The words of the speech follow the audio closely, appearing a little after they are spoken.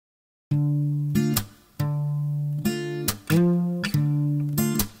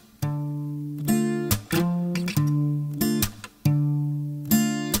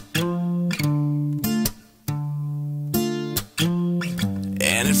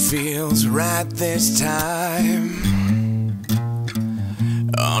feels right this time.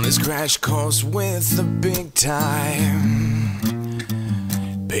 On his crash course with the big time,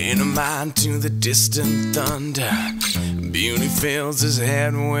 paying a mind to the distant thunder. Beauty fills his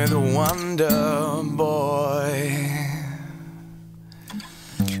head with wonder, boy.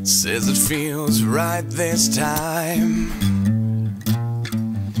 Says it feels right this time.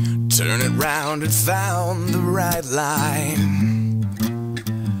 Turn it round and found the right line.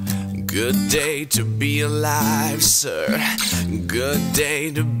 Good day to be alive, sir. Good day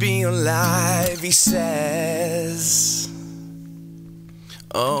to be alive, he says.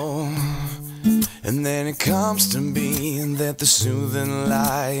 Oh, and then it comes to me that the soothing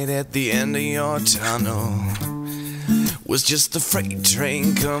light at the end of your tunnel was just a freight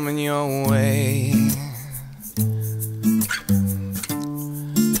train coming your way.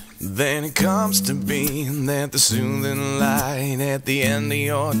 Then it comes to be that the soothing light at the end of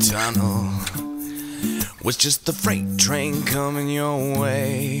your tunnel was just a freight train coming your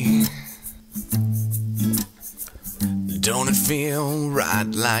way. Don't it feel right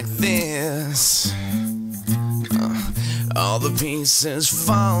like this? All the pieces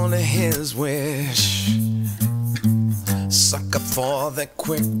fall to his wish. Sucker for that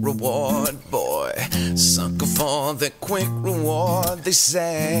quick reward, boy. Sucker for that quick reward, they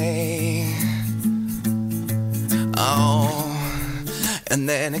say. Oh, and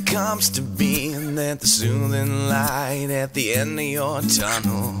then it comes to be that the soothing light at the end of your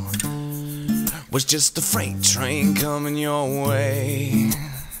tunnel was just a freight train coming your way.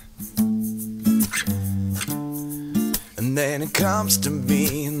 And then it comes to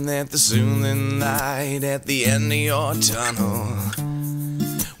be that the soothing light at the end of your tunnel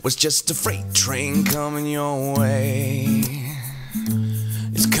was just a freight train coming your way.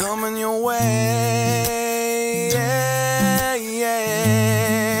 It's coming your way, yeah, yeah.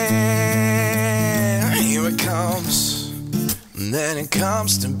 Here it comes, and then it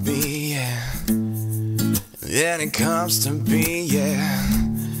comes to be, yeah. Then it comes to be, yeah.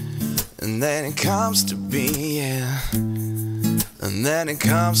 And then it comes to be, yeah. And then it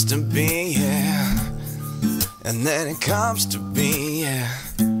comes to be, yeah. And then it comes to be, yeah.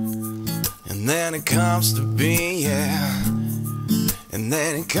 And then it comes to be, yeah. And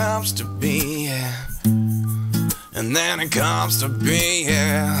then it comes to be, yeah. And then it comes to be,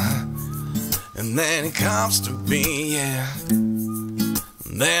 yeah. And then it comes to be, yeah.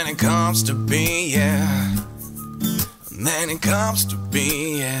 And then it comes to be, yeah. And then it comes to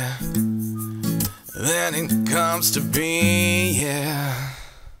be, yeah. Then it comes to be, yeah.